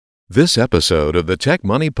This episode of the Tech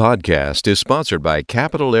Money Podcast is sponsored by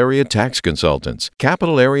Capital Area Tax Consultants.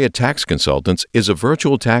 Capital Area Tax Consultants is a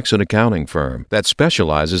virtual tax and accounting firm that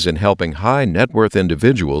specializes in helping high net worth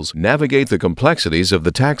individuals navigate the complexities of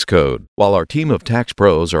the tax code. While our team of tax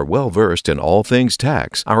pros are well versed in all things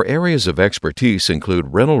tax, our areas of expertise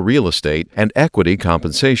include rental real estate and equity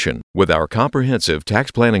compensation. With our comprehensive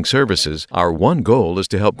tax planning services, our one goal is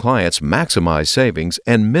to help clients maximize savings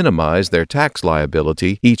and minimize their tax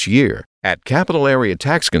liability each year. At Capital Area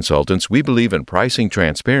Tax Consultants, we believe in pricing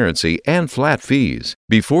transparency and flat fees.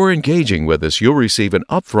 Before engaging with us, you'll receive an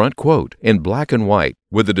upfront quote in black and white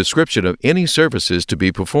with a description of any services to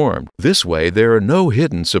be performed. This way, there are no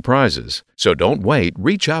hidden surprises. So don't wait.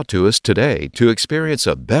 Reach out to us today to experience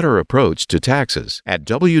a better approach to taxes at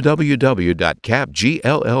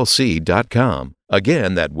www.capgllc.com.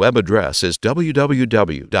 Again, that web address is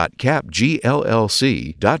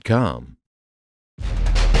www.capgllc.com.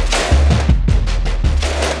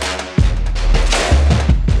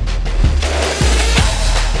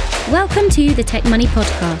 Welcome to the Tech Money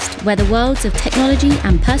Podcast, where the worlds of technology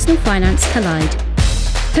and personal finance collide.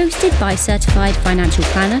 Hosted by certified financial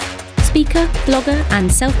planner, speaker, blogger, and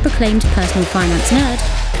self-proclaimed personal finance nerd,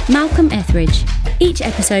 Malcolm Etheridge. Each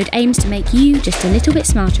episode aims to make you just a little bit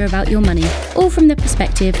smarter about your money, all from the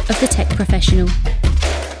perspective of the tech professional.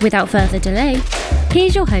 Without further delay,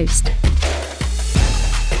 here's your host.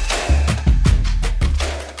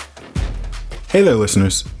 Hey there,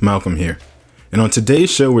 listeners. Malcolm here. And on today's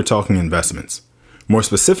show, we're talking investments. More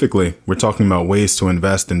specifically, we're talking about ways to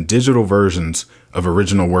invest in digital versions of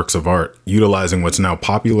original works of art, utilizing what's now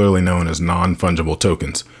popularly known as non-fungible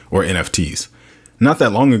tokens, or NFTs. Not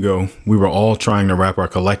that long ago, we were all trying to wrap our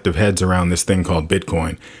collective heads around this thing called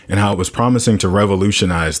Bitcoin and how it was promising to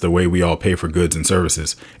revolutionize the way we all pay for goods and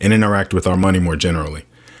services and interact with our money more generally.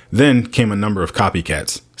 Then came a number of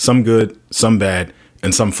copycats, some good, some bad,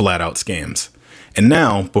 and some flat-out scams. And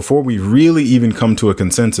now, before we really even come to a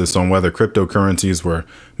consensus on whether cryptocurrencies were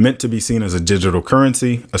meant to be seen as a digital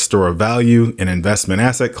currency, a store of value, an investment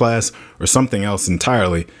asset class, or something else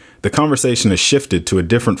entirely, the conversation has shifted to a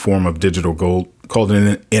different form of digital gold called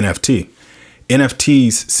an NFT.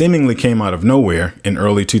 NFTs seemingly came out of nowhere in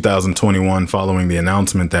early 2021 following the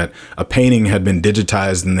announcement that a painting had been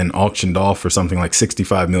digitized and then auctioned off for something like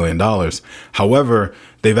 $65 million. However,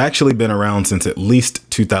 they've actually been around since at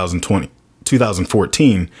least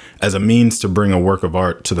 2014 as a means to bring a work of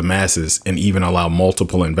art to the masses and even allow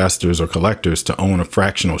multiple investors or collectors to own a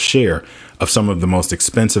fractional share of some of the most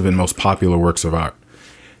expensive and most popular works of art.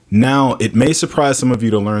 Now, it may surprise some of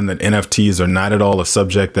you to learn that NFTs are not at all a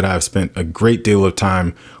subject that I've spent a great deal of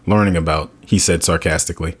time learning about, he said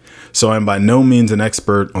sarcastically. So I'm by no means an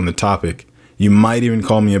expert on the topic. You might even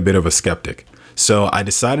call me a bit of a skeptic. So I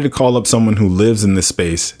decided to call up someone who lives in this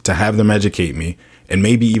space to have them educate me and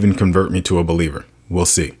maybe even convert me to a believer. We'll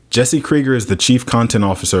see. Jesse Krieger is the Chief Content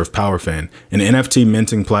Officer of PowerFan, an NFT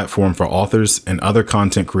minting platform for authors and other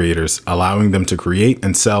content creators, allowing them to create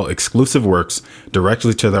and sell exclusive works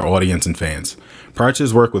directly to their audience and fans. Prior to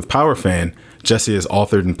his work with PowerFan, Jesse has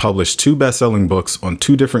authored and published 2 best-selling books on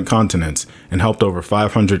 2 different continents and helped over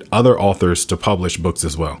 500 other authors to publish books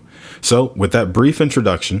as well. So, with that brief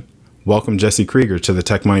introduction, welcome Jesse Krieger to the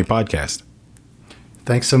Tech Money Podcast.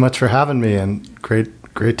 Thanks so much for having me, and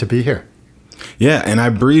great to be here. Yeah, and I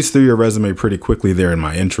breezed through your resume pretty quickly there in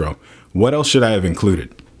my intro. What else should I have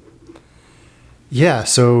included? Yeah,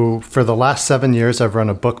 so for the last 7 years, I've run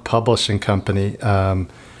a book publishing company.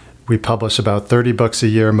 We publish about 30 books a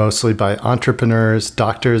year, mostly by entrepreneurs,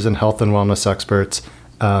 doctors, and health and wellness experts,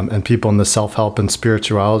 and people in the self-help and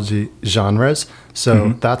spirituality genres.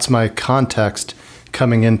 So that's my context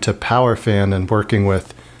coming into PowerFan and working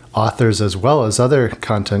with authors as well as other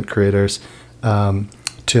content creators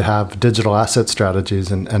to have digital asset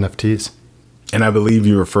strategies and NFTs. And I believe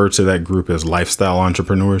you refer to that group as lifestyle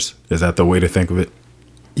entrepreneurs. Is that the way to think of it?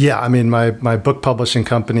 Yeah, I mean, my book publishing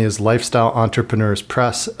company is Lifestyle Entrepreneurs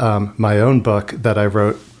Press. My own book that I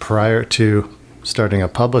wrote prior to starting a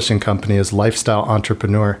publishing company is Lifestyle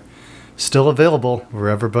Entrepreneur. Still available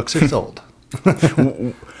wherever books are sold.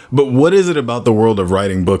 But what is it about the world of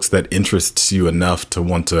writing books that interests you enough to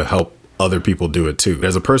want to help other people do it too?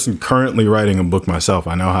 As a person currently writing a book myself,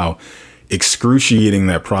 I know how excruciating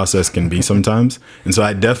that process can be sometimes. And so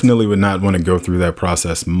I definitely would not want to go through that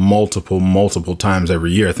process multiple times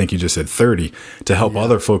every year. I think you just said 30 to help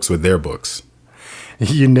other folks with their books.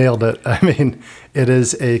 You nailed it. I mean, it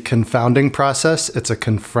is a confounding process. It's a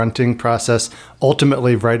confronting process.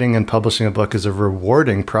 Ultimately, writing and publishing a book is a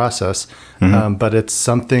rewarding process, but it's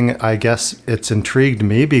something, I guess, it's intrigued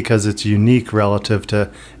me because it's unique relative to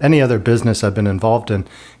any other business I've been involved in,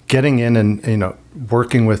 getting in and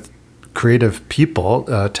working with creative people,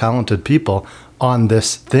 talented people on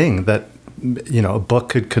this thing that a book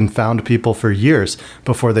could confound people for years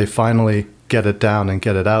before they finally get it down and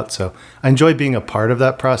get it out. So I enjoy being a part of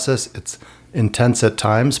that process. It's intense at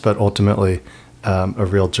times, but ultimately a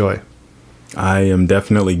real joy. I am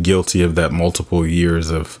definitely guilty of that multiple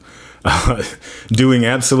years of doing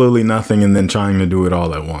absolutely nothing and then trying to do it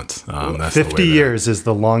all at once. That's 50 years is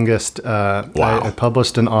the longest. Wow. I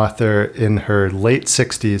published an author in her late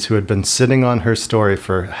 60s who had been sitting on her story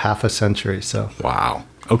for half a century. So wow.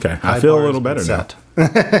 Okay. I feel a little better now.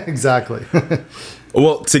 Exactly.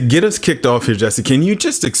 Well, to get us kicked off here, Jesse, can you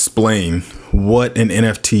just explain what an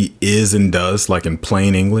NFT is and does, like in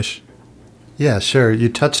plain English? Yeah, sure. You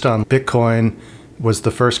touched on Bitcoin was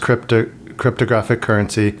the first cryptographic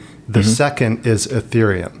currency. The second is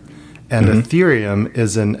Ethereum. And Ethereum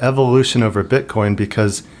is an evolution over Bitcoin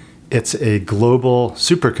because it's a global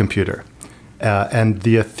supercomputer. And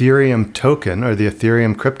the Ethereum token, or the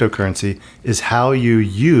Ethereum cryptocurrency, is how you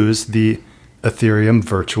use the Ethereum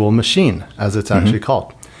virtual machine, as it's actually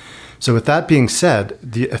called. So with that being said,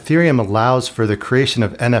 the Ethereum allows for the creation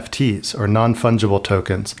of NFTs, or non-fungible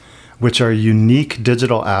tokens, which are unique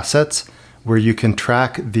digital assets where you can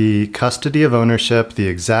track the custody of ownership, the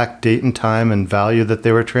exact date and time and value that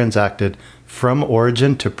they were transacted from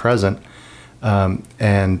origin to present.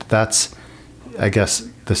 And that's, I guess,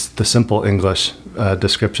 the simple English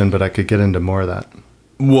description, but I could get into more of that.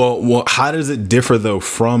 Well, how does it differ, though,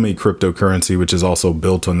 from a cryptocurrency, which is also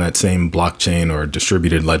built on that same blockchain or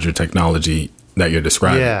distributed ledger technology that you're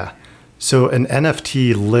describing? Yeah. So an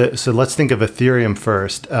NFT, so let's think of Ethereum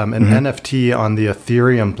first. An NFT on the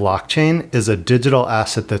Ethereum blockchain is a digital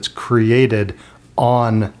asset that's created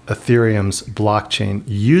on Ethereum's blockchain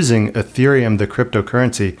using Ethereum, the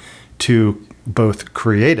cryptocurrency, to both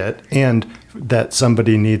create it and that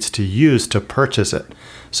somebody needs to use to purchase it.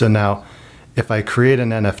 So now, if I create an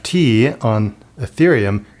NFT on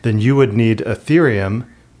Ethereum, then you would need Ethereum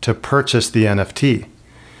to purchase the NFT.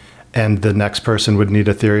 And the next person would need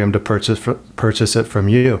Ethereum to purchase it from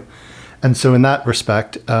you. And so in that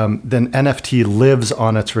respect, then NFT lives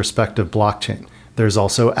on its respective blockchain. There's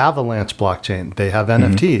also Avalanche blockchain. They have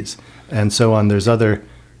NFTs and so on. There's other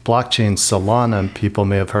blockchains, Solana, people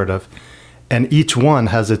may have heard of. And each one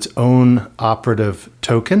has its own operative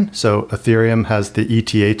token. So Ethereum has the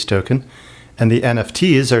ETH token, and the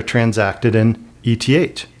NFTs are transacted in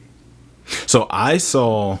ETH. So I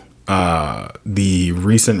saw the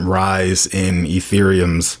recent rise in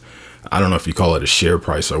Ethereum's, I don't know if you call it a share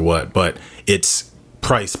price or what, but its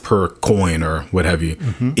price per coin or what have you,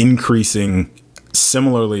 increasing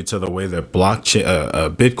similarly to the way that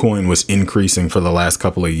Bitcoin was increasing for the last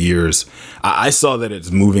couple of years. I saw that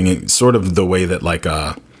it's moving in sort of the way that like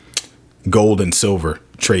gold and silver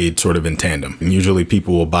trade sort of in tandem. And usually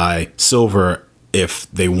people will buy silver if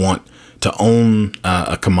they want to own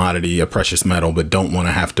a commodity, a precious metal, but don't want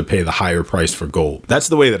to have to pay the higher price for gold. That's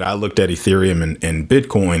the way that I looked at Ethereum and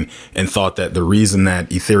Bitcoin, and thought that the reason that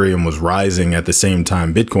Ethereum was rising at the same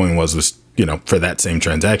time Bitcoin was for that same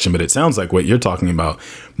transaction. But it sounds like what you're talking about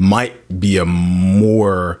might be a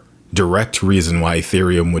more direct reason why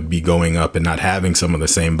Ethereum would be going up and not having some of the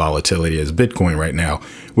same volatility as Bitcoin right now,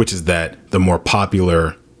 which is that the more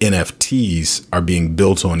popular NFTs are being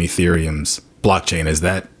built on Ethereum's blockchain. Is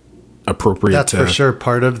that appropriate? That's for sure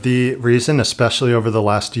part of the reason, especially over the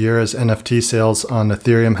last year, as NFT sales on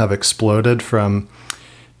Ethereum have exploded from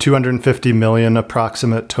 250 million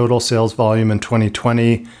approximate total sales volume in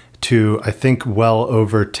 2020 to, I think, well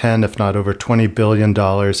over 10, if not over $20 billion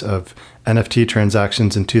of NFT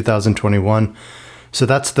transactions in 2021. So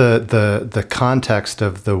that's the context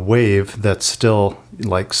of the wave that's still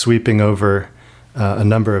like sweeping over a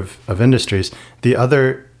number of industries. The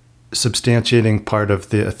other substantiating part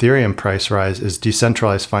of the Ethereum price rise is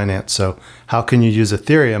decentralized finance. So how can you use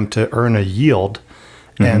Ethereum to earn a yield?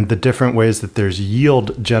 And the different ways that there's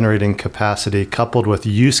yield generating capacity coupled with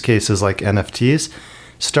use cases like NFTs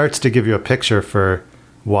starts to give you a picture for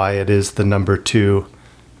why it is the number 2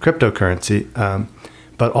 cryptocurrency.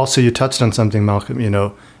 But also you touched on something, Malcolm,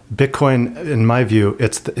 Bitcoin, in my view,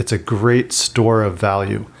 it's a great store of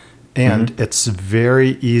value, and it's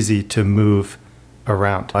very easy to move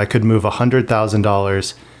around. I could move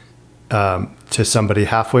 $100,000 to somebody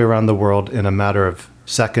halfway around the world in a matter of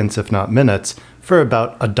seconds, if not minutes, for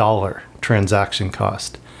about $1 transaction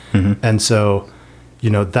cost. And so,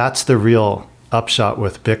 that's the real upshot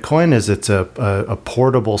with Bitcoin, is it's a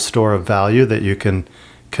portable store of value that you can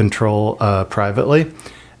control privately,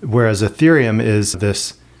 whereas Ethereum is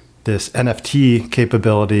this NFT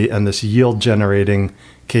capability and this yield generating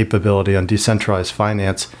capability on decentralized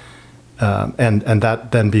finance. And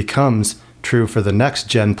that then becomes true for the next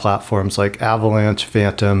gen platforms like Avalanche,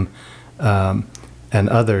 Phantom, and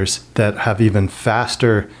others that have even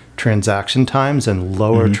faster transaction times and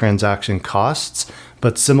lower transaction costs,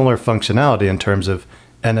 but similar functionality in terms of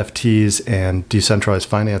NFTs and decentralized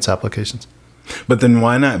finance applications. But then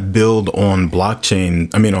why not build on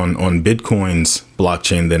blockchain? I mean, on Bitcoin's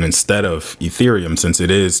blockchain then instead of Ethereum, since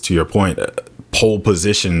it is, to your point, pole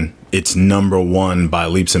position, it's number one by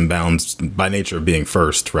leaps and bounds by nature of being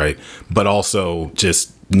first, right? But also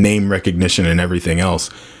just name recognition and everything else.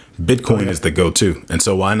 Bitcoin is the go-to. And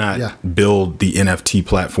so why not build the NFT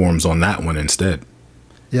platforms on that one instead?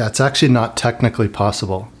 Yeah, it's actually not technically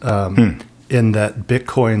possible in that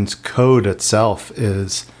Bitcoin's code itself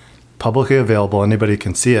is publicly available. Anybody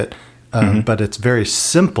can see it, but it's very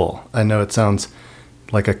simple. I know it sounds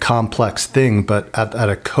like a complex thing, but at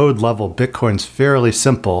a code level, Bitcoin's fairly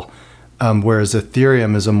simple, whereas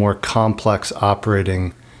Ethereum is a more complex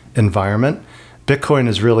operating environment. Bitcoin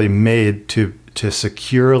is really made to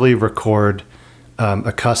securely record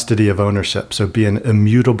a custody of ownership, so be an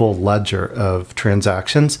immutable ledger of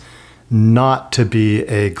transactions, not to be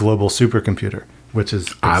a global supercomputer, which is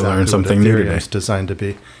exactly I learned something what new Ethereum today. is designed to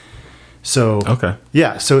be. So Okay.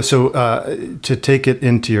 yeah, so to take it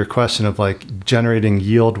into your question of like generating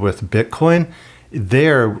yield with Bitcoin,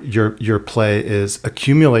 there your play is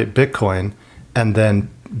accumulate Bitcoin and then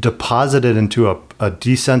deposit it into a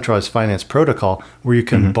decentralized finance protocol where you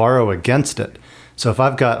can borrow against it. So if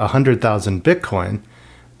I've got 100,000 Bitcoin,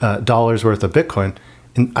 dollars worth of Bitcoin,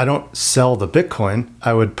 and I don't sell the Bitcoin,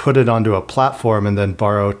 I would put it onto a platform and then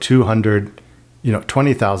borrow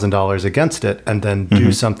 $20,000 against it, and then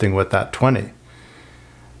do something with that 20.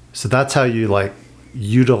 So that's how you like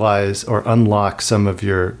utilize or unlock some of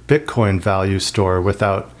your Bitcoin value store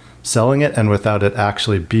without selling it and without it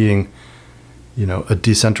actually being, a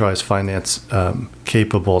decentralized finance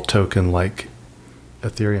capable token like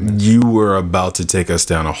Ethereum is. You were about to take us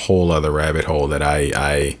down a whole other rabbit hole that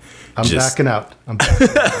I'm just backing out.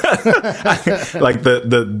 like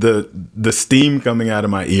the steam coming out of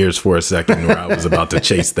my ears for a second where I was about to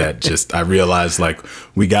chase that. Just I realized like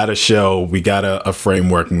we got a show, we got a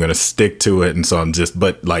framework. I'm going to stick to it, and so I'm just.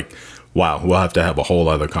 But like, wow, we'll have to have a whole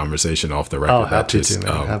other conversation off the record. Oh, happy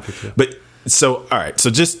to. But so all right, so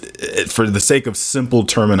just for the sake of simple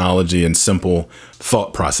terminology and simple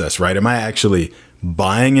thought process, right? Am I actually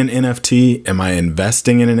buying an NFT? Am I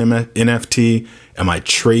investing in an NFT? Am I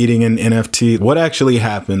trading an NFT? What actually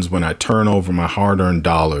happens when I turn over my hard-earned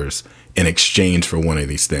dollars in exchange for one of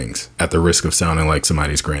these things, at the risk of sounding like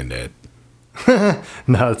somebody's granddad? No,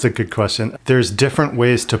 that's a good question. There's different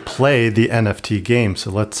ways to play the NFT game.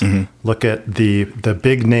 So let's look at the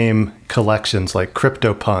big name collections like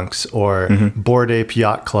CryptoPunks or Bored Ape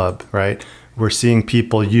Yacht Club, right? We're seeing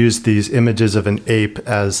people use these images of an ape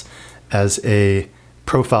as a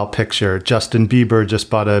profile picture. Justin Bieber just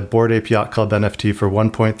bought a Bored Ape Yacht Club NFT for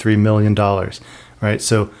 $1.3 million, right?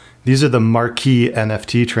 So these are the marquee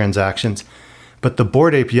NFT transactions. But the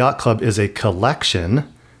Bored Ape Yacht Club is a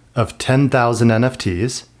collection of 10,000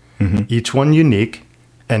 NFTs, each one unique,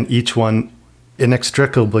 and each one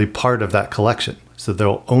inextricably part of that collection. So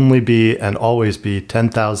there'll only be and always be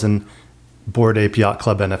 10,000 Bored Ape Yacht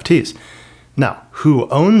Club NFTs. Now, who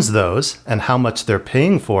owns those and how much they're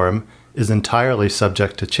paying for them is entirely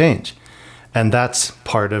subject to change. And that's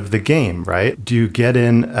part of the game, right? Do you get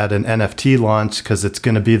in at an NFT launch because it's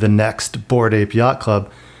going to be the next Bored Ape Yacht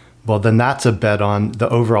Club? Well, then that's a bet on the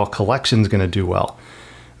overall collection is going to do well.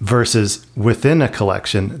 Versus within a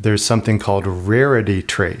collection, there's something called rarity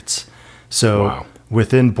traits. So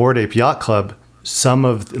within Bored Ape Yacht Club, some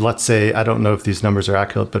of, let's say, I don't know if these numbers are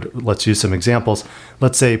accurate, but let's use some examples.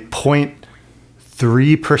 Let's say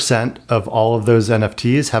 0.3% of all of those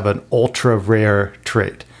NFTs have an ultra rare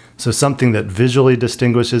trait. So something that visually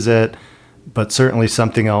distinguishes it, but certainly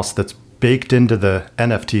something else that's baked into the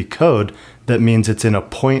NFT code that means it's in a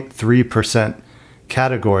 0.3%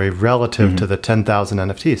 category relative to the 10,000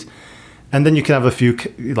 NFTs. And then you can have a few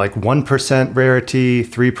like 1% rarity,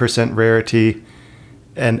 3% rarity,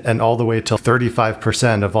 and all the way till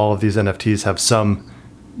 35% of all of these NFTs have some,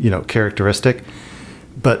 characteristic.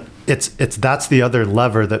 But that's the other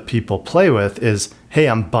lever that people play with is, hey,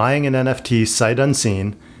 I'm buying an NFT sight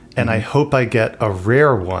unseen, and I hope I get a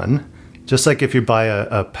rare one. Just like if you buy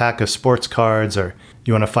a pack of sports cards or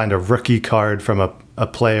you want to find a rookie card from a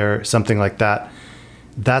player, something like that.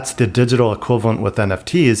 That's the digital equivalent with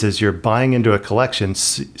NFTs is you're buying into a collection,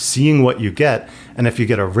 seeing what you get. And if you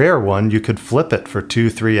get a rare one, you could flip it for 2,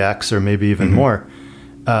 3x or maybe even more.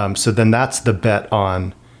 So then that's the bet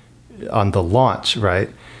on on the launch, right?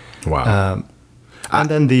 Wow. And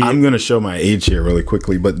then I'm going to show my age here really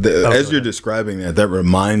quickly, but as you're describing that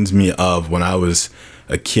reminds me of when I was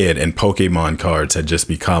a kid and Pokemon cards had just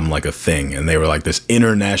become like a thing, and they were like this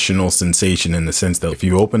international sensation in the sense that if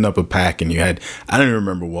you opened up a pack and you had, I don't even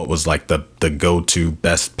remember what was like the go-to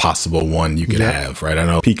best possible one you could have, right? I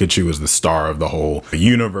know Pikachu was the star of the whole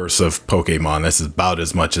universe of Pokemon. This is about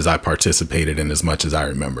as much as I participated in, as much as I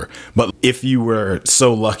remember. But if you were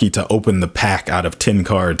so lucky to open the pack out of 10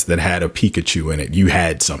 cards that had a Pikachu in it, you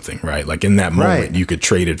had something, right? Like in that moment, you could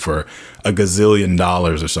trade it for a gazillion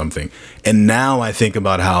dollars or something. And now I think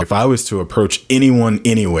about how if I was to approach anyone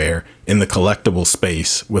anywhere in the collectible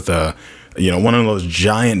space with one of those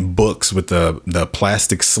giant books with the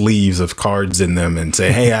plastic sleeves of cards in them and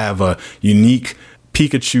say, hey, I have a unique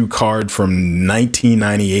Pikachu card from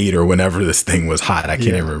 1998 or whenever this thing was hot. I can't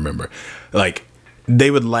even remember. Like,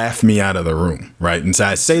 they would laugh me out of the room, right? And so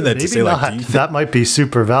I say that Maybe to say, not. like, That might be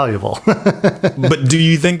super valuable. But do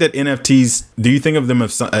you think that NFTs, do you think of them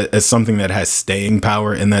as something that has staying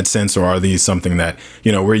power in that sense? Or are these something that,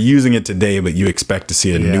 we're using it today, but you expect to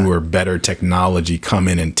see a newer, better technology come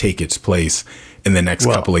in and take its place in the next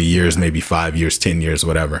couple of years, maybe 5 years, 10 years,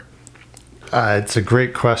 whatever? It's a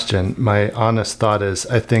great question. My honest thought is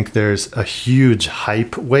I think there's a huge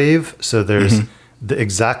hype wave. So there's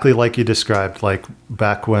exactly like you described, like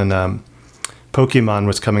back when Pokemon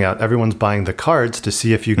was coming out, everyone's buying the cards to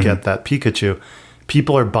see if you get that Pikachu.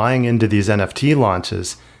 People are buying into these NFT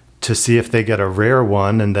launches to see if they get a rare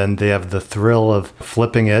one, and then they have the thrill of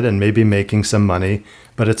flipping it and maybe making some money.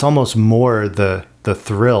 But it's almost more the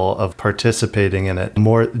thrill of participating in it.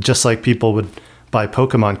 More just like people would buy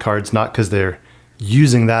Pokemon cards, not because they're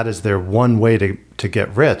using that as their one way to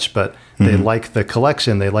get rich, but they like the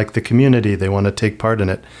collection, they like the community, they want to take part in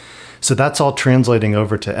it. So that's all translating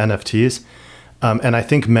over to NFTs. And I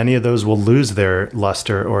think many of those will lose their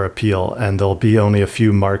luster or appeal, and there'll be only a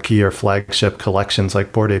few marquee or flagship collections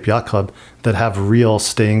like Bored Ape Yacht Club that have real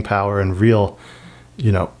staying power and real,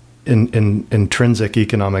 intrinsic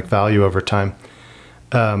economic value over time.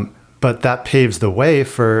 But that paves the way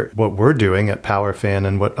for what we're doing at PowerFan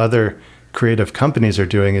and what other creative companies are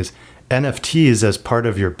doing is NFTs as part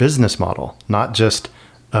of your business model, not just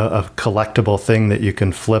a collectible thing that you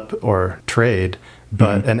can flip or trade,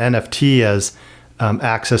 but an NFT as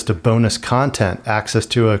access to bonus content, access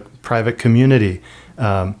to a private community,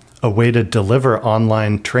 a way to deliver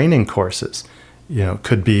online training courses,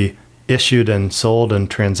 could be issued and sold and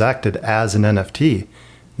transacted as an NFT.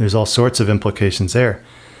 There's all sorts of implications there.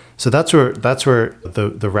 So that's where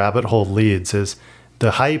the rabbit hole leads is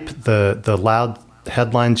the hype, the loud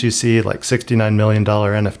headlines you see, like $69 million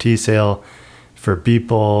NFT sale for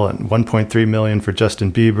Beeple and $1.3 million for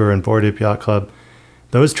Justin Bieber and Bored Ape Yacht Club.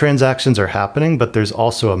 Those transactions are happening, but there's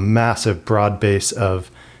also a massive broad base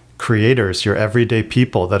of creators, your everyday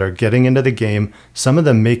people that are getting into the game, some of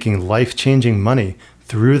them making life-changing money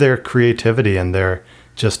through their creativity and their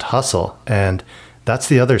just hustle. And that's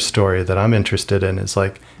the other story that I'm interested in is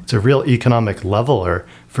like, it's a real economic leveler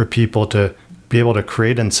for people to be able to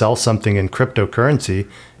create and sell something in cryptocurrency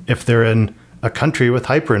if they're in a country with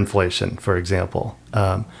hyperinflation, for example.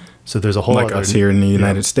 So there's a whole like other, us here in the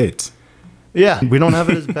United States. Yeah, we don't have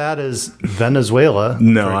it as bad as Venezuela,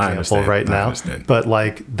 for example, right now. But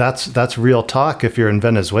like that's real talk. If you're in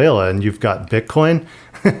Venezuela and you've got Bitcoin,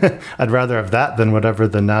 I'd rather have that than whatever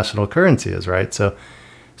the national currency is, right? So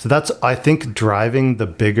that's, I think, driving the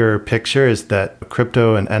bigger picture is that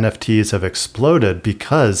crypto and NFTs have exploded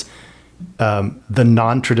because the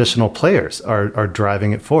non-traditional players are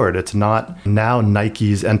driving it forward. It's not now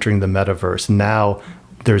Nike's entering the metaverse. Now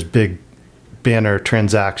there's big banner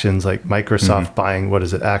transactions like Microsoft buying,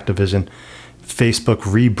 Activision, Facebook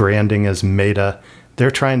rebranding as Meta.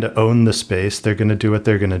 They're trying to own the space. They're going to do what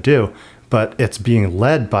they're going to do, but it's being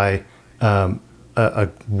led by a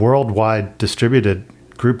worldwide distributed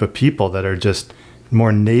group of people that are just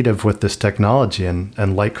more native with this technology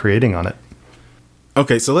and like creating on it.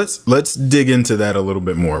 Okay, so let's dig into that a little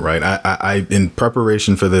bit more, right? I in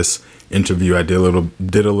preparation for this interview, I did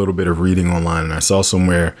a little bit of reading online, and I saw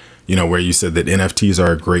somewhere, where you said that NFTs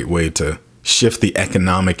are a great way to shift the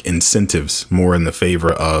economic incentives more in the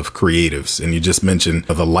favor of creatives. And you just mentioned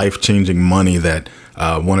the life-changing money that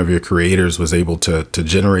one of your creators was able to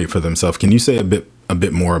generate for themselves. Can you say a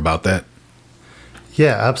bit more about that?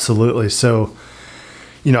 Yeah, absolutely. So,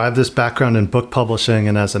 I have this background in book publishing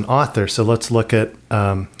and as an author. So let's look at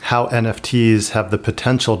how NFTs have the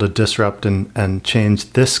potential to disrupt and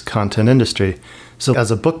change this content industry. So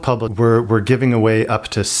as a book publisher, we're giving away up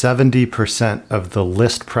to 70% of the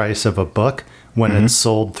list price of a book when it's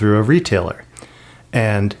sold through a retailer.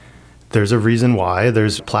 And there's a reason why.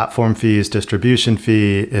 There's platform fees, distribution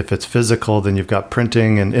fee. If it's physical, then you've got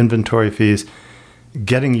printing and inventory fees,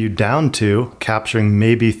 getting you down to capturing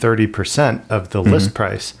maybe 30% of the list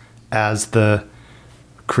price as the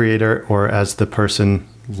creator or as the person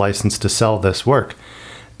licensed to sell this work.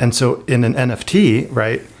 And so in an NFT,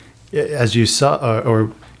 right, as you saw,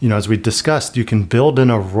 or as we discussed, you can build in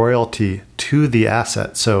a royalty to the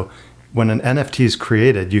asset. So when an NFT is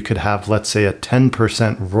created, you could have, let's say, a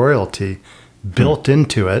 10% royalty built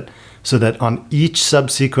into it, so that on each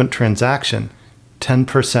subsequent transaction,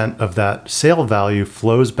 10% of that sale value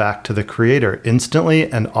flows back to the creator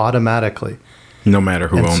instantly and automatically. No matter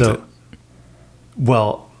who owns it.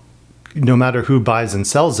 Well, no matter who buys and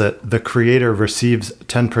sells it, the creator receives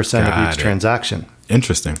 10% of each transaction.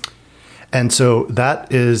 Interesting. And so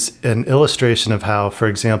that is an illustration of how, for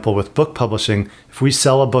example, with book publishing, if we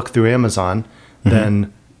sell a book through Amazon,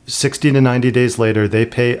 then 60 to 90 days later, they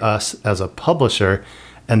pay us as a publisher,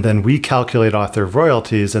 and then we calculate author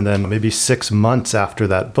royalties, and then maybe 6 months after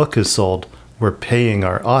that book is sold, we're paying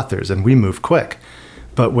our authors, and we move quick.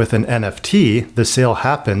 But with an NFT, the sale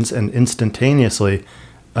happens, and instantaneously,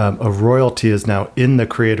 a royalty is now in the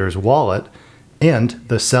creator's wallet, and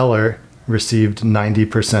the seller received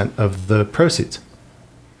 90% of the proceeds.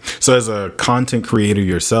 So as a content creator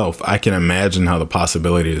yourself, I can imagine how the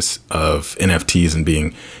possibilities of NFTs and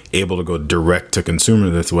being able to go direct to consumer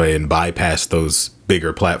this way and bypass those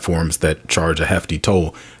bigger platforms that charge a hefty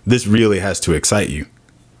toll. This really has to excite you.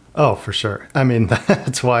 Oh, for sure. I mean,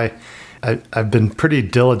 that's why I've been pretty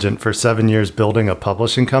diligent for 7 years building a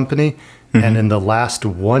publishing company. And in the last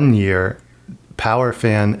 1 year,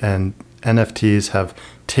 PowerFan and NFTs have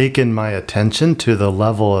taken my attention to the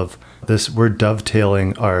level of this. We're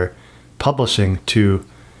dovetailing our publishing to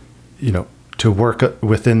work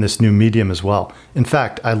within this new medium as well. In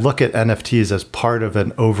fact, I look at NFTs as part of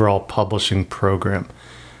an overall publishing program.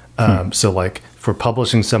 So like, if we're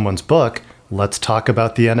publishing someone's book, let's talk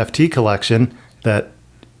about the NFT collection that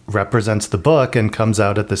represents the book and comes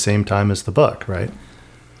out at the same time as the book, right?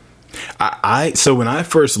 So when I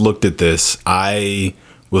first looked at this, I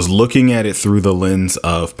was looking at it through the lens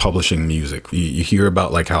of publishing music. You hear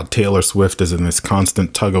about like how Taylor Swift is in this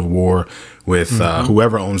constant tug of war with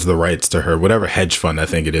whoever owns the rights to her, whatever hedge fund I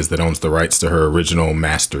think it is that owns the rights to her original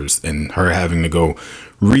masters, and her having to go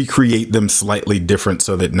recreate them slightly different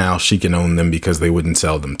so that now she can own them because they wouldn't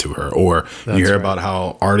sell them to her. Or you hear about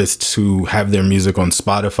how artists who have their music on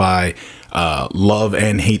Spotify love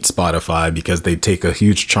and hate Spotify because they take a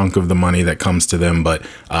huge chunk of the money that comes to them, but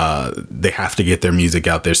they have to get their music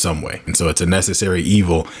out there some way. And so it's a necessary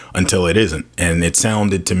evil until it isn't. And it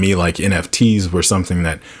sounded to me like NFTs were something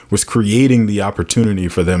that was creating the opportunity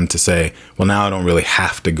for them to say, well, now I don't really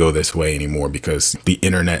have to go this way anymore because the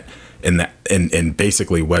internet and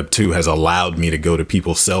basically Web 2 has allowed me to go to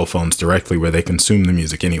people's cell phones directly where they consume the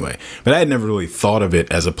music anyway. But I had never really thought of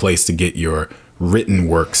it as a place to get your written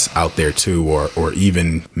works out there too, or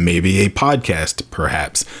even maybe a podcast,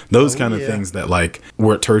 perhaps. Those kind of things that like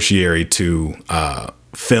were tertiary to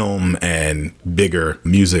film and bigger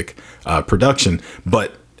music production.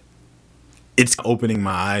 But it's opening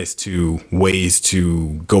my eyes to ways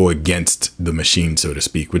to go against the machine, so to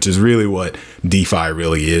speak, which is really what DeFi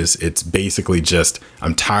really is. It's basically just,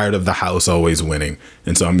 I'm tired of the house always winning.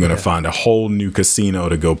 And so I'm going to find a whole new casino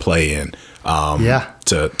to go play in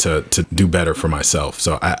to do better for myself.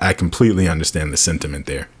 So I completely understand the sentiment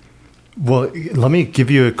there. Well, let me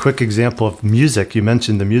give you a quick example of music. You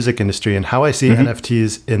mentioned the music industry and how I see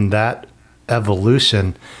NFTs in that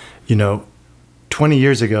evolution. 20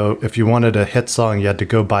 years ago, if you wanted a hit song, you had to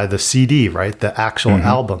go buy the CD, right? The actual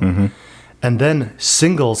album. And then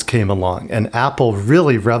singles came along, and Apple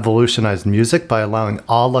really revolutionized music by allowing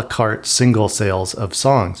a la carte single sales of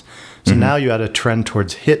songs. So now you had a trend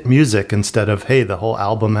towards hit music instead of, hey, the whole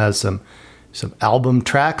album has some album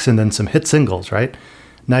tracks and then some hit singles, right?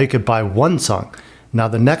 Now you could buy one song. Now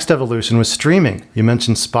the next evolution was streaming. You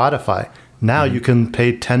mentioned Spotify. Now you can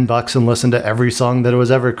pay $10 and listen to every song that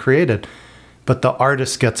was ever created. But the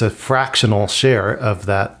artist gets a fractional share of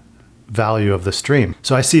that value of the stream.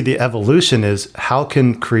 So I see the evolution is, how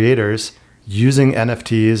can creators using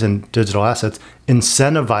NFTs and digital assets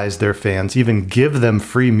incentivize their fans, even give them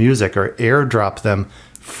free music or airdrop them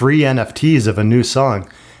free NFTs of a new song,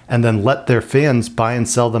 and then let their fans buy and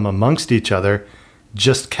sell them amongst each other,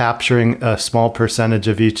 just capturing a small percentage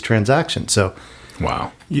of each transaction. So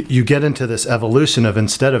wow, you get into this evolution of,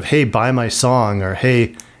 instead of, hey, buy my song, or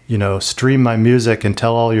hey, stream my music and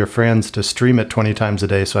tell all your friends to stream it 20 times a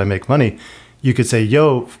day so I make money. You could say,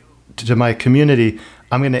 yo, to my community,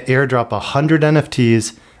 I'm going to airdrop 100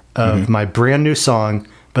 NFTs of my brand new song.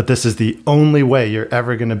 but this is the only way you're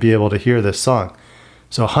ever going to be able to hear this song.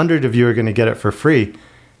 So 100 of you are going to get it for free.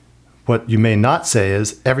 What you may not say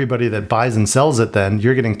is everybody that buys and sells it, then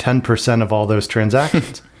you're getting 10% of all those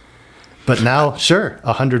transactions. But now, sure,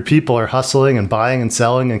 100 people are hustling and buying and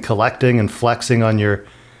selling and collecting and flexing on your,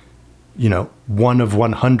 1 of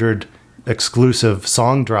 100 exclusive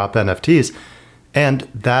song drop NFTs. And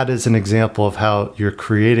that is an example of how you're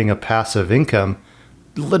creating a passive income,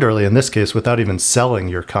 literally in this case, without even selling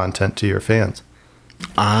your content to your fans.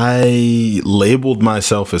 I labeled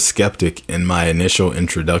myself a skeptic in my initial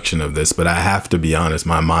introduction of this, but I have to be honest,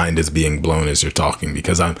 my mind is being blown as you're talking,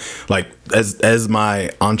 because I'm like, as my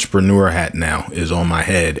entrepreneur hat now is on my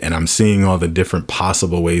head, and I'm seeing all the different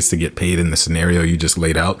possible ways to get paid in the scenario you just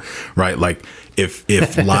laid out, right? Like if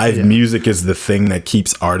live music is the thing that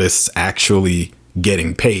keeps artists actually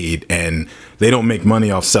getting paid, and they don't make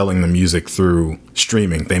money off selling the music through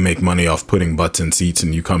streaming. They make money off putting butts in seats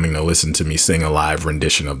and you coming to listen to me sing a live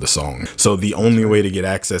rendition of the song. So the only way to get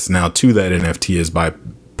access now to that NFT is by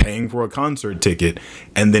paying for a concert ticket,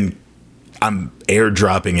 and then I'm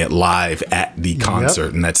airdropping it live at the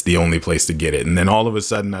concert, and that's the only place to get it. And then all of a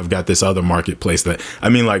sudden I've got this other marketplace that, I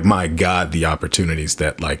mean, like, my God, the opportunities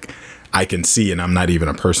that like I can see, and I'm not even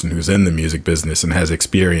a person who's in the music business and has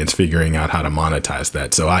experience figuring out how to monetize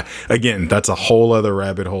that. So again, that's a whole other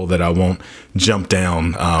rabbit hole that I won't jump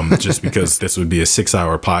down, just because this would be a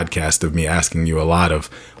 6-hour podcast of me asking you a lot of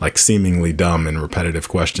like seemingly dumb and repetitive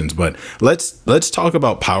questions. But let's talk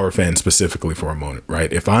about PowerFan specifically for a moment,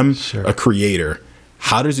 right? If I'm a creator,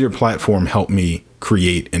 how does your platform help me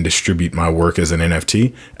create and distribute my work as an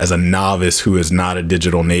NFT, as a novice who is not a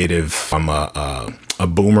digital native? I'm a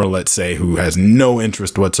boomer, let's say, who has no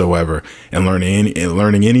interest whatsoever in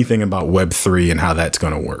learning anything about Web3 and how that's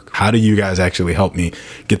going to work. How do you guys actually help me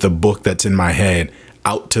get the book that's in my head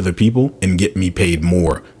out to the people and get me paid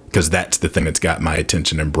more? Because that's the thing that's got my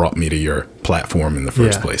attention and brought me to your platform in the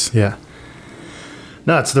first place. Yeah.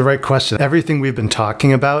 No, it's the right question. Everything we've been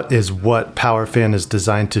talking about is what PowerFan is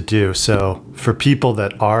designed to do. So for people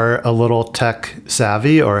that are a little tech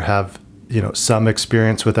savvy or have some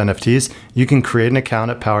experience with NFTs, you can create an account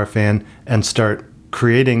at PowerFan and start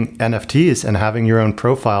creating NFTs and having your own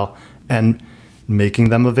profile and making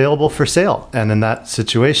them available for sale. And in that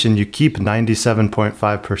situation, you keep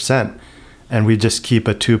 97.5%, and we just keep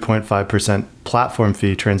a 2.5% platform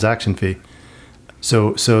fee, transaction fee.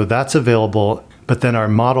 So that's available. But then our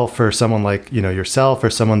model for someone like yourself or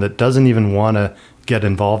someone that doesn't even want to get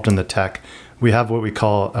involved in the tech, we have what we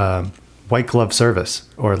call white glove service,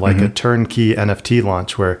 or like a turnkey NFT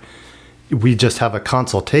launch, where we just have a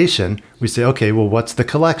consultation. We say, okay, well, what's the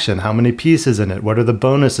collection? How many pieces in it? What are the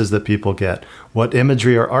bonuses that people get? What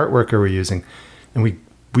imagery or artwork are we using? And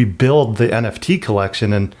we build the NFT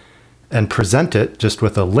collection and present it just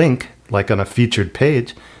with a link, like on a featured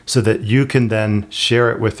page, so that you can then share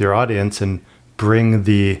it with your audience and bring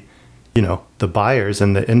the buyers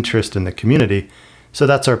and the interest in the community. So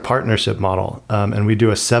that's our partnership model. And we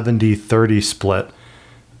do a 70-30 split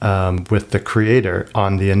with the creator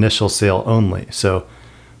on the initial sale only. So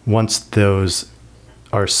once those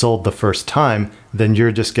are sold the first time, then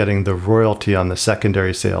you're just getting the royalty on the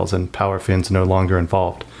secondary sales, and PowerFan's no longer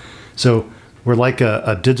involved. So we're like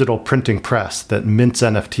a digital printing press that mints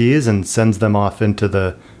NFTs and sends them off into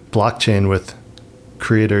the blockchain with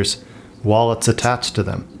creators' wallets attached to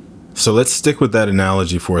them. So let's stick with that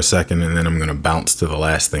analogy for a second, and then I'm going to bounce to the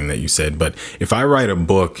last thing that you said. But if I write a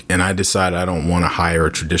book and I decide I don't want to hire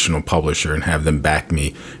a traditional publisher and have them back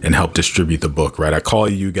me and help distribute the book, right? I call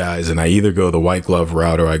you guys and I either go the white glove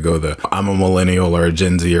route, or I go I'm a millennial or a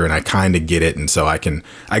Gen Zer, and I kind of get it. And so I can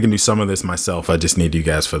do some of this myself. I just need you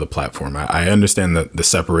guys for the platform. I understand the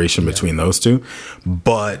separation between those two.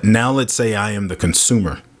 But now let's say I am the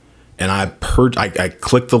consumer. And I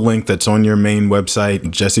click the link that's on your main website,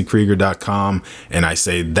 jessekrieger.com, and I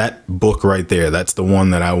say, that book right there, that's the one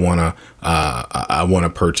that I wanna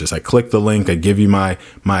purchase. I click the link, I give you my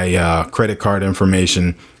credit card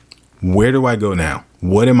information. Where do I go now?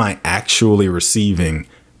 What am I actually receiving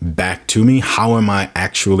back to me? How am I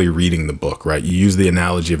actually reading the book, right? You use the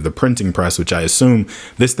analogy of the printing press, which I assume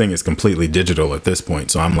this thing is completely digital at this point.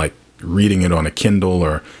 So I'm like reading it on a Kindle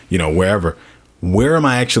or wherever. Where am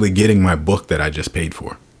I actually getting my book that I just paid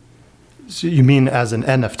for? So you mean as an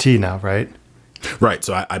NFT now, right? Right.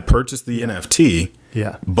 So I purchased the NFT,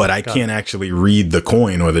 but I can't actually read the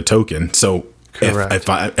coin or the token. So if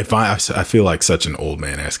I feel like such an old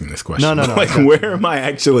man asking this question. No. Like, where am I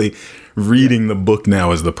actually reading the book now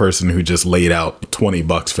as the person who just laid out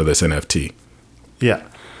 $20 for this NFT? Yeah.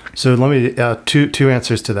 So let me two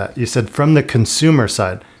answers to that. You said from the consumer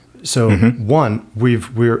side. So one,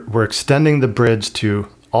 we're extending the bridge to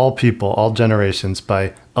all people, all generations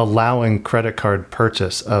by allowing credit card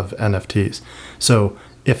purchase of NFTs. So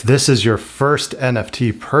if this is your first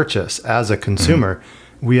NFT purchase as a consumer,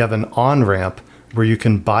 we have an on-ramp where you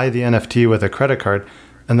can buy the NFT with a credit card.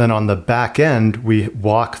 And then on the back end, we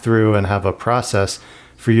walk through and have a process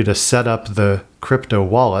for you to set up the crypto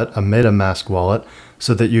wallet, a MetaMask wallet,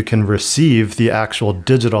 so that you can receive the actual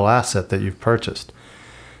digital asset that you've purchased.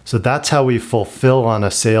 So that's how we fulfill on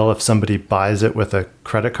a sale if somebody buys it with a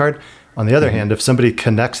credit card. On the other hand, if somebody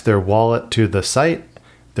connects their wallet to the site,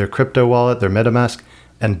 their crypto wallet, their MetaMask,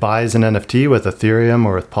 and buys an NFT with Ethereum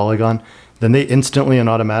or with Polygon, then they instantly and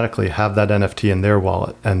automatically have that NFT in their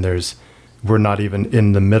wallet. And we're not even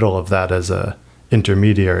in the middle of that as a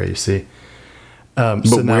intermediary, you see. But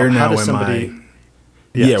so where now am I?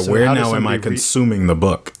 Where now am I consuming the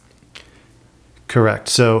book? Correct.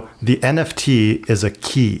 So the NFT is a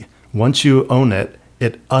key. Once you own it,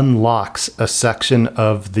 it unlocks a section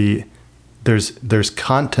of there's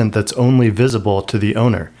content that's only visible to the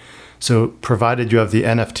owner. So provided you have the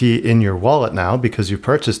NFT in your wallet now because you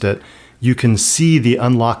purchased it, you can see the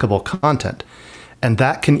unlockable content. And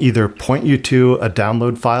that can either point you to a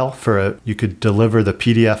download file you could deliver the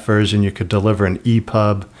PDF version, you could deliver an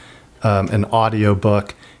EPUB, an audio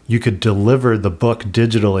book. You could deliver the book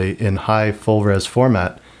digitally in high full res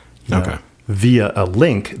format via a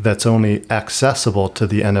link that's only accessible to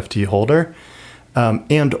the NFT holder,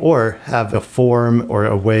 and or have a form or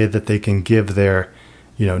a way that they can give their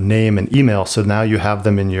name and email. So now you have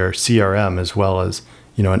them in your CRM as well as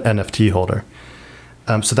an NFT holder.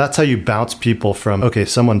 So that's how you bounce people from, okay,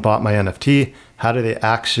 someone bought my NFT. How do they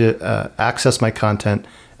access my content?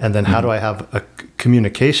 And then how do I have a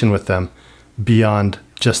communication with them beyond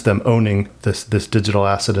just them owning this digital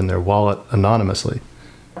asset in their wallet anonymously?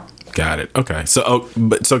 Got it. Okay. So,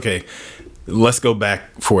 but it's okay. Let's go back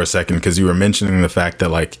for a second because you were mentioning the fact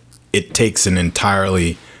that it takes an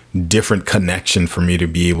entirely different connection for me to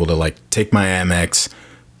be able to take my Amex,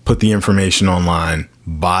 put the information online,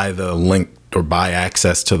 buy the link or buy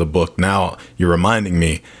access to the book. Now you're reminding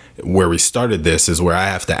me where we started this is where I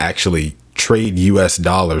have to actually trade US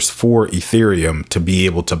dollars for Ethereum to be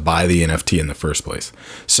able to buy the NFT in the first place.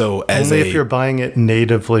 So if you're buying it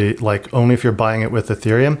natively, only if you're buying it with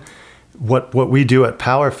Ethereum, what we do at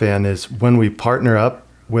PowerFan is when we partner up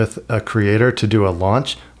with a creator to do a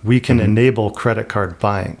launch, we can enable credit card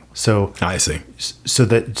buying. So I see. So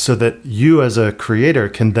that you as a creator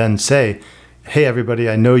can then say, hey, everybody,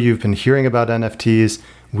 I know you've been hearing about NFTs.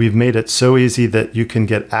 We've made it so easy that you can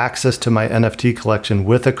get access to my NFT collection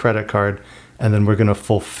with a credit card, and then we're going to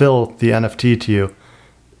fulfill the NFT to you,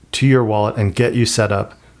 to your wallet, and get you set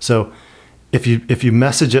up. So if you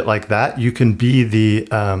message it like that, you can be the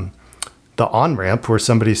on-ramp where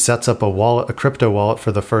somebody sets up a crypto wallet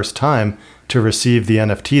for the first time to receive the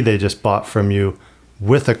NFT they just bought from you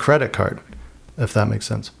with a credit card, if that makes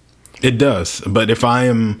sense. It does. But if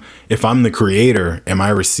I'm the creator, am I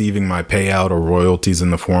receiving my payout or royalties in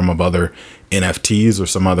the form of other NFTs or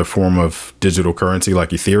some other form of digital currency like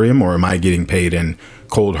Ethereum, or am I getting paid in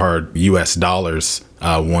cold hard US dollars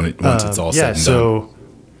once it's all said and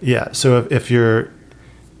done? So if we're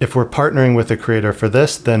partnering with a creator for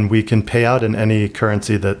this, then we can pay out in any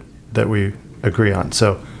currency that we agree on.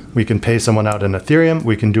 So we can pay someone out in Ethereum,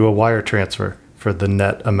 we can do a wire transfer for the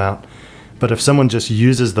net amount. But if someone just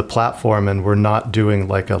uses the platform and we're not doing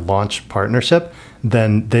a launch partnership,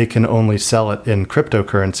 then they can only sell it in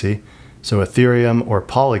cryptocurrency, so Ethereum or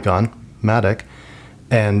Polygon, Matic.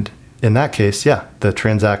 And in that case, the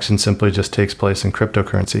transaction simply just takes place in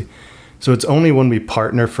cryptocurrency. So it's only when we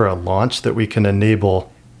partner for a launch that we can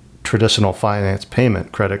enable traditional finance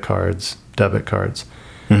payment, credit cards, debit cards.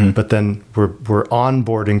 But then we're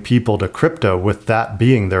onboarding people to crypto with that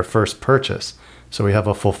being their first purchase. So we have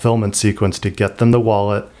a fulfillment sequence to get them the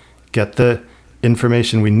wallet, get the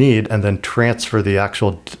information we need, and then transfer the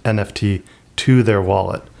actual NFT to their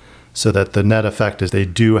wallet so that the net effect is they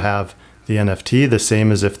do have the NFT the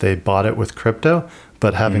same as if they bought it with crypto,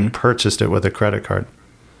 but having purchased it with a credit card.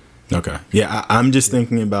 Okay. Yeah, I'm just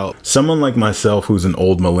thinking about someone like myself who's an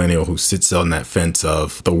old millennial who sits on that fence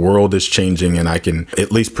of the world is changing and I can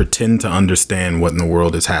at least pretend to understand what in the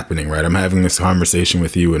world is happening, right? I'm having this conversation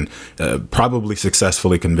with you and probably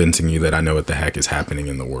successfully convincing you that I know what the heck is happening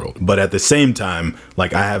in the world. But at the same time, I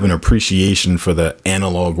have an appreciation for the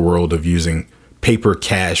analog world of using paper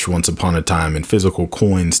cash once upon a time and physical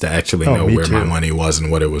coins to actually know where my money was and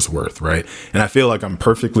what it was worth, right? And I feel like I'm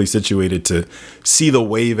perfectly situated to see the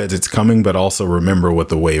wave as it's coming, but also remember what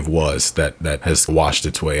the wave was that has washed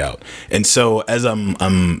its way out. And so as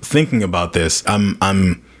I'm thinking about this,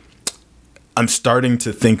 I'm I'm starting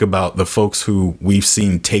to think about the folks who we've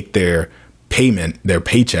seen take their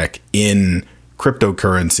paycheck in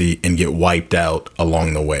cryptocurrency and get wiped out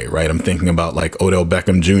along the way, right? I'm thinking about like Odell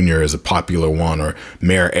Beckham Jr. is a popular one, or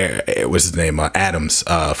Mayor, what's his name? Adams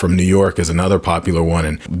from New York is another popular one.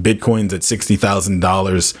 And Bitcoin's at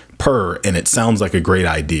 $60,000 per, and it sounds like a great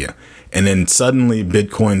idea. And then suddenly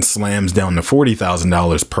Bitcoin slams down to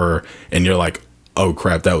 $40,000 per, and you're like, oh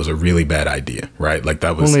crap, that was a really bad idea, right? Like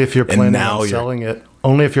that was only if you're planning on selling it.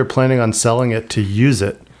 Only if you're planning on selling it to use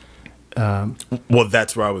it. Well,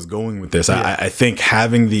 that's where I was going with this. Yeah. I think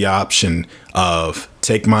having the option of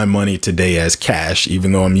take my money today as cash,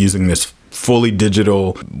 even though I'm using this fully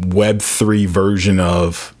digital Web3 version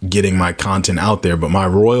of getting my content out there, but my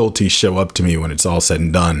royalties show up to me when it's all said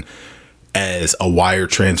and done as a wire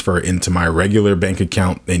transfer into my regular bank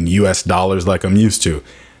account in US dollars like I'm used to.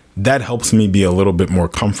 That helps me be a little bit more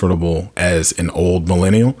comfortable as an old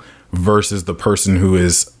millennial versus the person who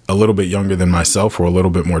is a little bit younger than myself, or a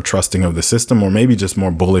little bit more trusting of the system, or maybe just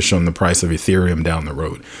more bullish on the price of Ethereum down the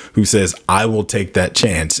road, who says, I will take that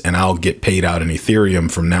chance and I'll get paid out in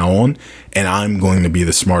Ethereum from now on. And I'm going to be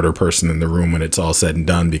the smarter person in the room when it's all said and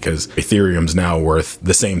done, because Ethereum's now worth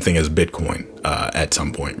the same thing as Bitcoin at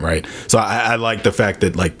some point, right? So I like the fact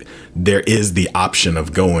that like there is the option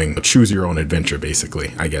of going choose your own adventure,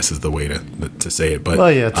 basically, I guess is the way to say it. But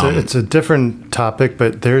well, yeah, it's a different topic,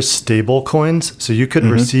 but there's stable coins. So you could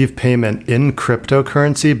receive payment in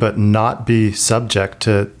cryptocurrency, but not be subject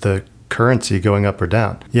to the currency going up or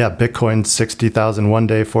down. Yeah, Bitcoin's 60,000 one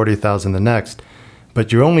day, 40,000 the next.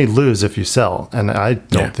 But you only lose if you sell. And I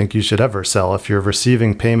don't think you should ever sell. If you're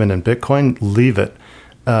receiving payment in Bitcoin, leave it.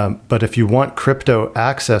 But if you want crypto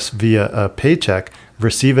access via a paycheck,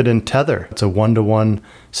 receive it in Tether. It's a 1-to-1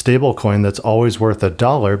 stable coin that's always worth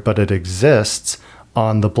 $1, but it exists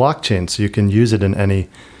on the blockchain. So you can use it in any,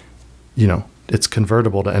 it's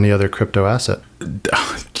convertible to any other crypto asset.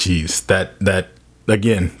 Jeez, that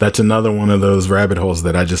again, that's another one of those rabbit holes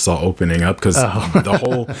that I just saw opening up, because the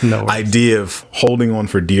whole idea of holding on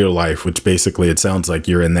for dear life, which basically it sounds like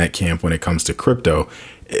you're in that camp when it comes to crypto.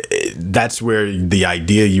 That's where the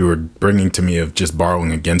idea you were bringing to me of just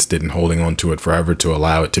borrowing against it and holding on to it forever to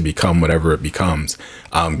allow it to become whatever it becomes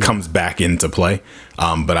comes back into play.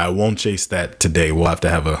 But I won't chase that today. We'll have to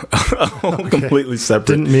have a completely separate.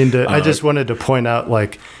 Didn't mean to. I just wanted to point out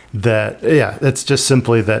like that. Yeah, it's just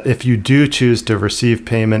simply that if you do choose to receive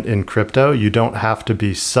payment in crypto, you don't have to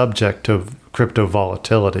be subject to crypto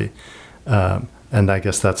volatility. And I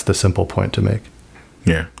guess that's the simple point to make.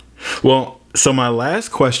 Yeah. Well, so my last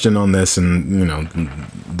question on this, and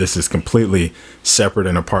this is completely separate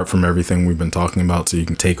and apart from everything we've been talking about, so you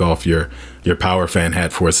can take off your power fan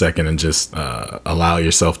hat for a second and just allow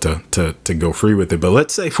yourself to go free with it. But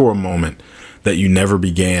let's say for a moment that you never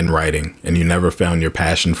began writing and you never found your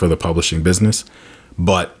passion for the publishing business,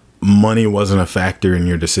 but money wasn't a factor in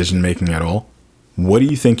your decision making at all. What do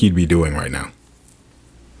you think you'd be doing right now?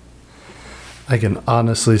 I can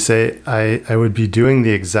honestly say I would be doing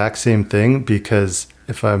the exact same thing, because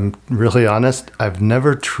if I'm really honest, I've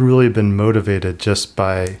never truly been motivated just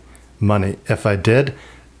by money. If I did,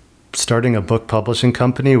 starting a book publishing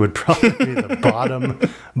company would probably be the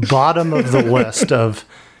bottom of the list of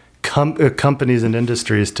companies and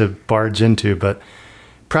industries to barge into. But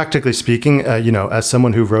practically speaking, as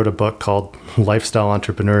someone who wrote a book called Lifestyle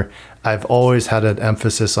Entrepreneur, I've always had an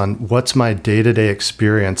emphasis on what's my day-to-day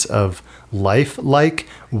experience of life like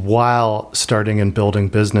while starting and building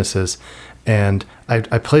businesses. And I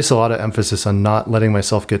place a lot of emphasis on not letting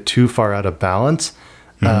myself get too far out of balance,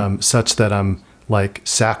 such that I'm like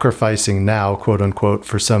sacrificing now, quote unquote,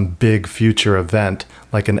 for some big future event,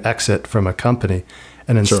 like an exit from a company.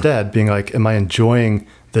 And instead being like, am I enjoying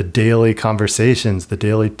the daily conversations, the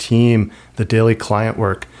daily team, the daily client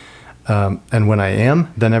work? And when I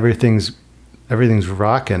am, then everything's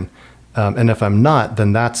rocking. And if I'm not,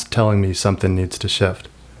 then that's telling me something needs to shift.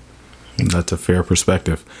 That's a fair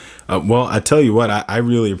perspective. Well, I tell you what, I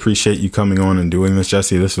really appreciate you coming on and doing this,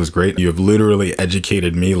 Jesse. This was great. You have literally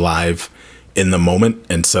educated me live in the moment.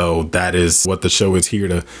 And so that is what the show is here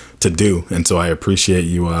to do. And so I appreciate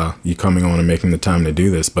you coming on and making the time to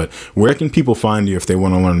do this. But where can people find you if they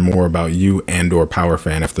want to learn more about you and or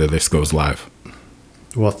PowerFan after this goes live?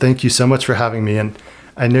 Well, thank you so much for having me. And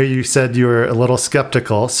I know you said you were a little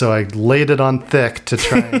skeptical, so I laid it on thick to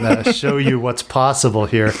try and show you what's possible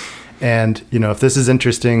here. And, if this is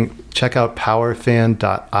interesting, check out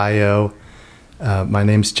powerfan.io. My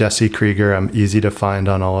name's Jesse Krieger. I'm easy to find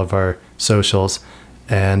on all of our socials,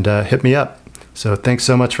 and hit me up. So thanks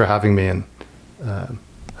so much for having me, and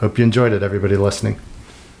hope you enjoyed it, everybody listening.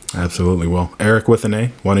 Absolutely. Well, Eric with an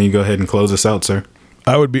A, why don't you go ahead and close us out, sir?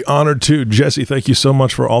 I would be honored to. Jesse, thank you so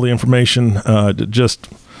much for all the information. It just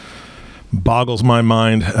boggles my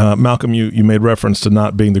mind. Malcolm, you made reference to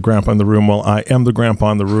not being the grandpa in the room. Well, I am the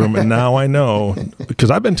grandpa in the room, and now I know, because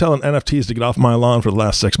I've been telling NFTs to get off my lawn for the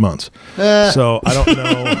last 6 months. So I don't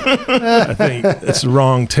know. I think it's the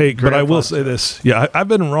wrong take, but I will say this. Yeah, I've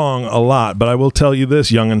been wrong a lot, but I will tell you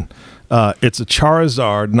this, young'un. It's a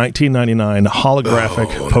Charizard 1999 holographic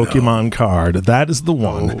Pokemon card. That is the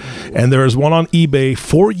one. And there is one on eBay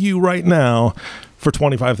for you right now for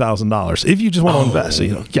 $25,000. If you just want to invest,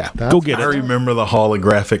 go get it. I remember the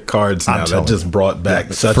holographic cards now. That just brought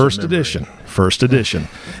back such first a memory. edition. First edition.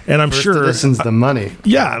 And I'm sure First edition's the money.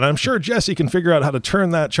 Yeah, and I'm sure Jesse can figure out how to turn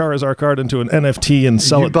that Charizard card into an NFT and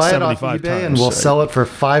sell it 75 buy it off eBay times. and we'll sell it for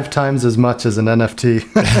 5 times as much as an NFT.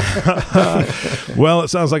 Well, it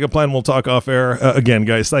sounds like a plan. We'll talk off air. Again,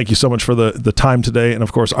 guys, thank you so much for the time today. And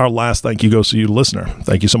of course, our last thank you goes to you, listener.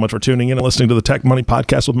 Thank you so much for tuning in and listening to the Tech Money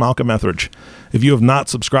Podcast with Malcolm Etheridge. If you have not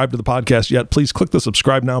subscribed to the podcast yet, please click the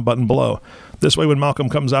subscribe now button below. This way, when Malcolm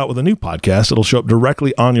comes out with a new podcast, it'll show up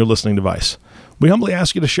directly on your listening device. We humbly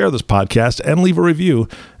ask you to share this podcast and leave a review,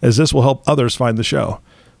 as this will help others find the show.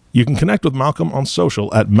 You can connect with Malcolm on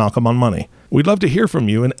social at Malcolm on Money. We'd love to hear from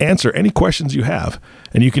you and answer any questions you have,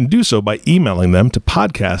 and you can do so by emailing them to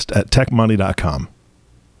podcast@techmoney.com.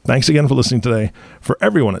 Thanks again for listening today. For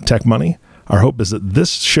everyone at Tech Money, our hope is that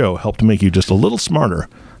this show helped make you just a little smarter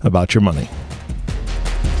about your money.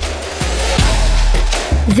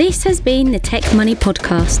 This has been the Tech Money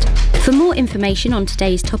Podcast. For more information on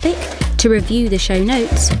today's topic, to review the show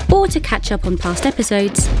notes, or to catch up on past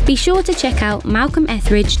episodes, be sure to check out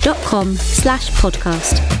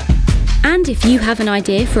malcolmetheridge.com/podcast. And if you have an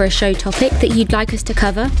idea for a show topic that you'd like us to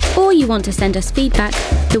cover, or you want to send us feedback,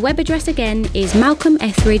 the web address again is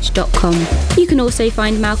malcolmetheridge.com. You can also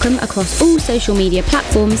find Malcolm across all social media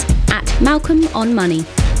platforms at Malcolm on Money.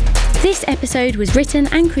 This episode was written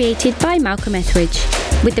and created by Malcolm Etheridge,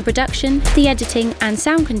 with the production, the editing and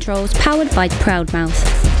sound controls powered by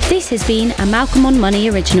Proudmouth. This has been a Malcolm on Money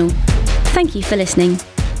original. Thank you for listening.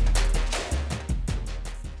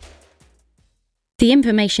 The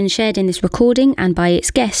information shared in this recording and by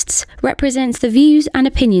its guests represents the views and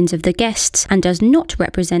opinions of the guests and does not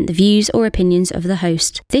represent the views or opinions of the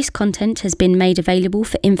host. This content has been made available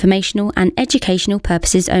for informational and educational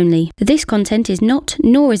purposes only. This content is not,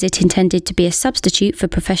 nor is it intended to be a substitute for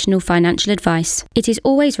professional financial advice. It is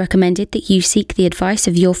always recommended that you seek the advice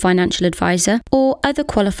of your financial advisor or other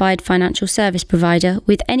qualified financial service provider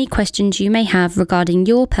with any questions you may have regarding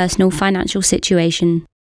your personal financial situation.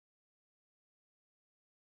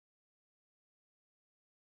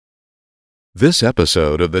 This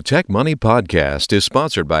episode of the Tech Money Podcast is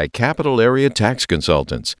sponsored by Capital Area Tax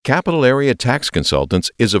Consultants. Capital Area Tax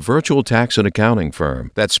Consultants is a virtual tax and accounting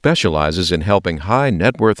firm that specializes in helping high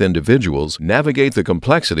net worth individuals navigate the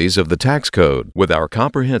complexities of the tax code. With our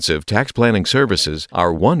comprehensive tax planning services,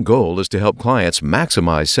 our one goal is to help clients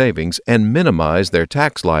maximize savings and minimize their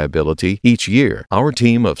tax liability each year. Our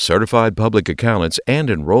team of certified public accountants and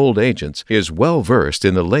enrolled agents is well versed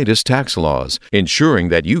in the latest tax laws, ensuring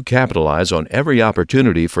that you capitalize on every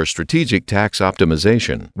opportunity for strategic tax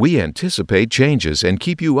optimization. We anticipate changes and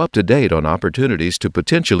keep you up to date on opportunities to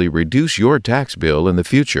potentially reduce your tax bill in the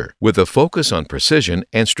future. With a focus on precision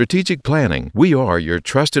and strategic planning, we are your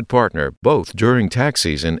trusted partner both during tax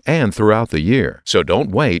season and throughout the year. So don't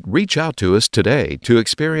wait, reach out to us today to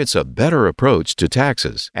experience a better approach to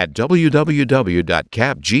taxes at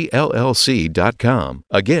www.capgllc.com.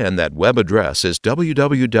 Again, that web address is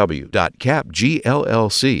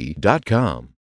www.capgllc.com.